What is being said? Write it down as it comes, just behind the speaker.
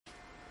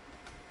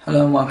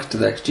Hello and welcome to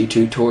the XG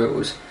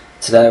Tutorials.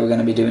 Today we're going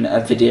to be doing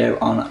a video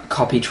on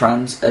copy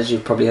trans, as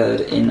you've probably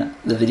heard in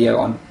the video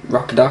on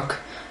Rockadoc.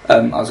 I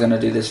was going to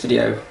do this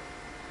video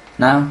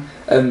now.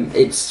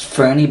 It's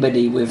for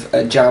anybody with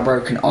a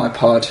jailbroken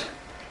iPod,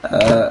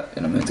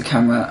 going to move the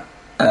camera,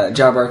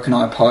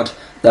 jailbroken iPod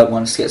that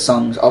wants to get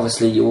songs.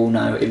 Obviously you all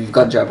know, if you've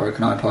got a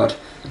jailbroken iPod,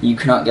 you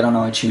cannot get on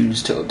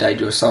iTunes to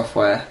update your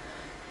software.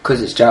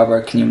 Because it's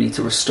jailbroken, you need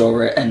to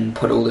restore it and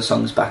put all the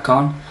songs back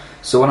on.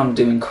 So what I'm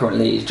doing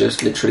currently is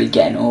just literally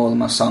getting all of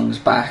my songs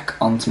back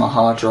onto my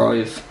hard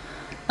drive,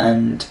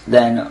 and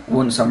then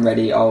once I'm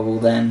ready I will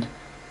then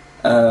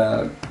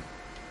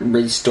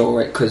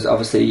restore it, because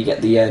obviously you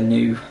get the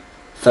new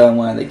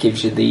firmware that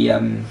gives you the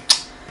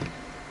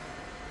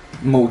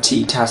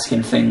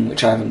multitasking thing,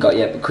 which I haven't got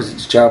yet because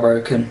it's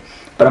jailbroken.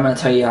 But I'm going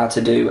to tell you how to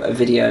do a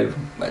video,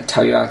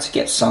 tell you how to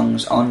get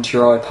songs onto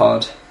your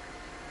iPod,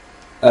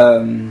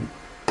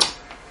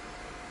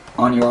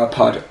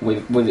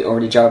 with it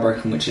already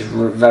jailbroken, which is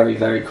very,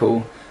 very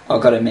cool.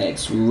 I've got to admit,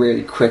 it's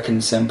really quick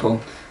and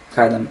simple.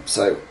 Okay then,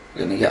 so we're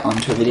going to get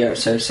onto a video.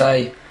 So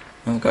say,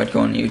 oh god, go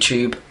on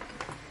YouTube,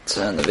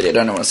 turn the video, I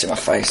don't want to see my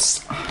face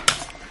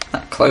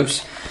that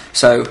close.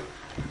 So,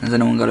 has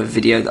anyone got a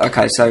video?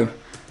 Okay, so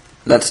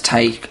let's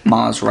take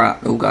Mars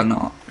Rap, oh god,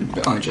 not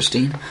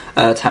Justine.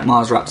 Take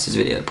Mars Rap's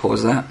video,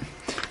 pause that.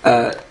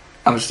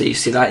 Obviously you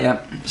see that,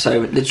 yeah? So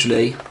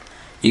literally,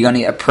 you're going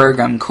to get a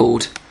program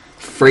called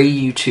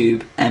Free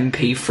YouTube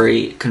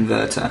MP3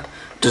 Converter.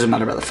 Doesn't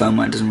matter about the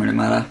firmware, it doesn't really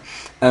matter.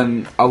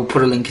 I will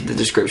put a link in the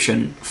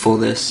description for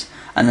this,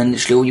 and then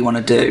literally all you want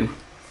to do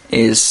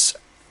is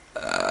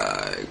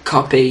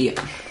copy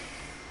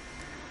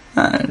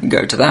and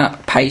go to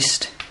that,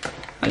 paste,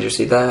 as you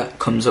see there,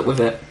 comes up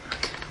with it,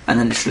 and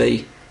then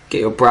literally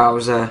get your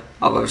browser.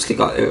 I've obviously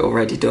got it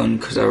already done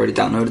because I already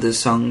downloaded the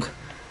song.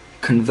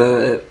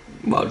 Convert it,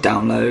 well,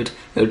 download.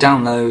 It'll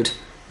download,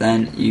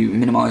 then you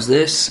minimise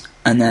this,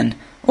 and then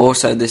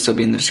also this will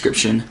be in the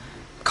description,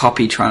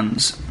 copy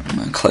trans. I'm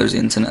going to close the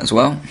internet as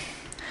well.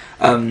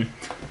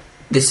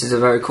 This is a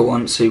very cool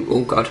one, so,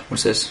 oh god,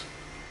 what's this?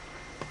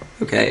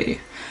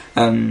 Okay,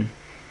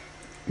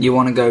 you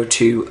want to go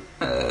to,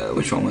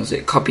 which one was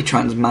it? Copy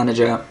trans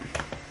manager,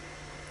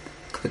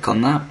 click on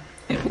that,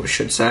 it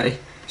should say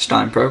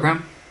starting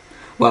program,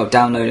 well,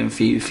 downloading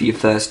for you for your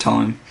first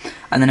time,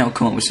 and then it will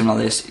come up with something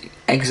like this.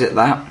 Exit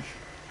that,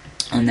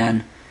 and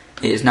then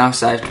it is now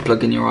saved to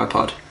plug in your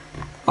iPod.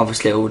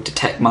 Obviously it will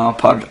detect my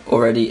iPod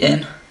already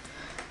in,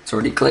 it's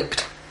already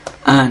clicked,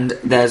 and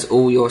there's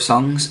all your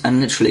songs,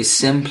 and literally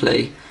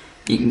simply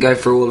you can go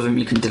through all of them.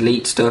 You can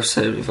delete stuff,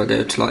 so if I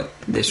go to like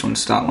this one,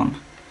 start one,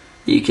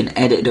 you can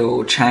edit it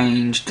all,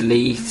 change,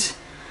 delete,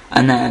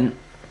 and then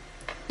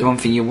the one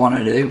thing you want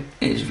to do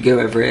is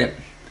go over it,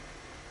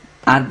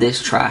 add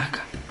this track,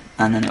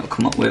 and then it'll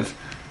come up with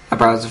a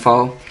browser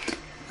file.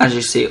 As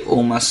you see,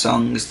 all my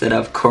songs that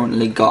I've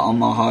currently got on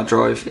my hard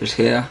drive is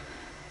here.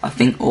 I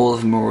think all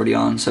of them are already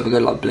on, so if we go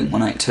to like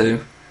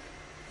Blink-182,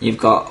 you've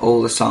got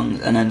all the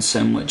songs, and then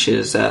some which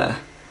is for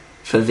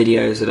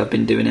videos that I've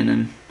been doing in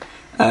and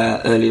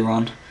earlier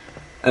on.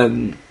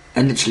 And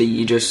literally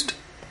you just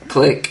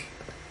click,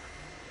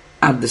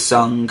 add the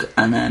song,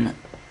 and then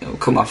it'll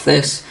come off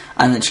this,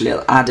 and literally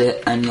it'll add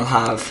it, and you'll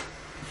have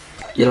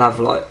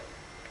like,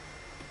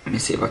 let me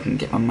see if I can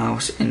get my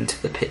mouse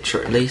into the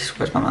picture at least.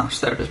 Where's my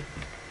mouse? There it is.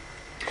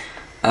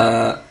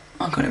 I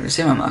can't even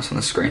see my mouse on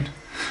the screen.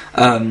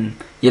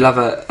 You'll have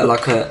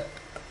an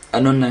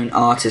unknown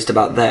artist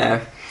about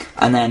there,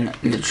 and then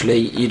literally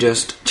you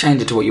just change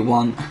it to what you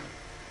want,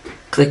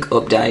 click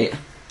update,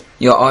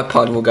 your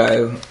iPod will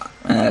go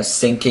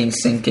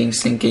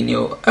syncing,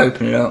 you'll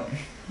open it up,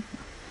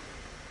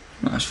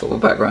 nice football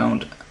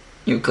background,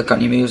 you click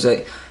on your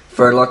music,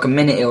 for like a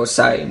minute it will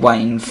say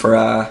waiting for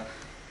a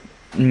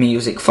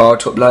music file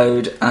to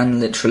upload, and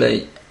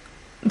literally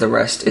the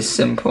rest is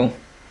simple.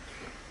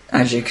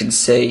 As you can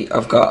see,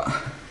 I've got,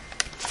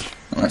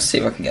 let's see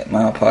if I can get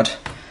my iPod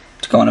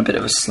to go on a bit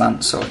of a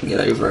slant so I can get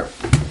over it.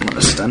 I'm going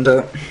to stand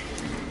up,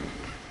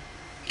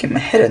 get my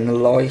head in the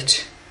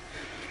light,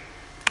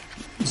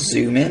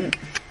 zoom in.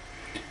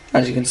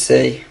 As you can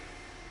see,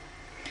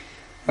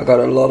 I've got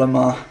a lot of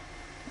my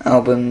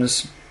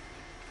albums,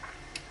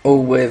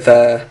 all with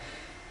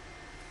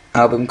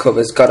album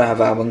covers. Gotta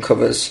have album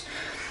covers,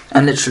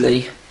 and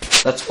literally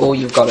that's all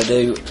you've got to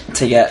do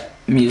to get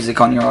music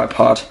on your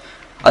iPod.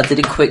 I did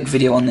a quick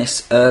video on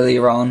this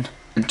earlier on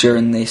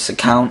during this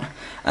account,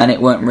 and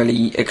it weren't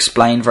really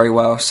explained very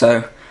well,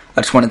 so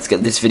I just wanted to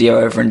get this video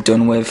over and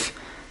done with,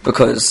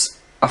 because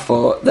I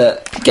thought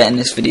that getting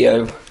this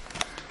video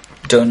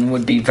done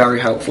would be very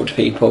helpful to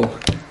people,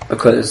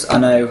 because I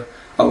know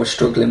I was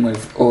struggling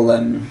with all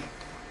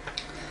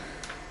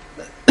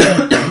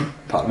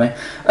pardon me,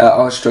 I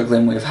was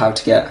struggling with how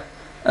to get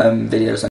videos on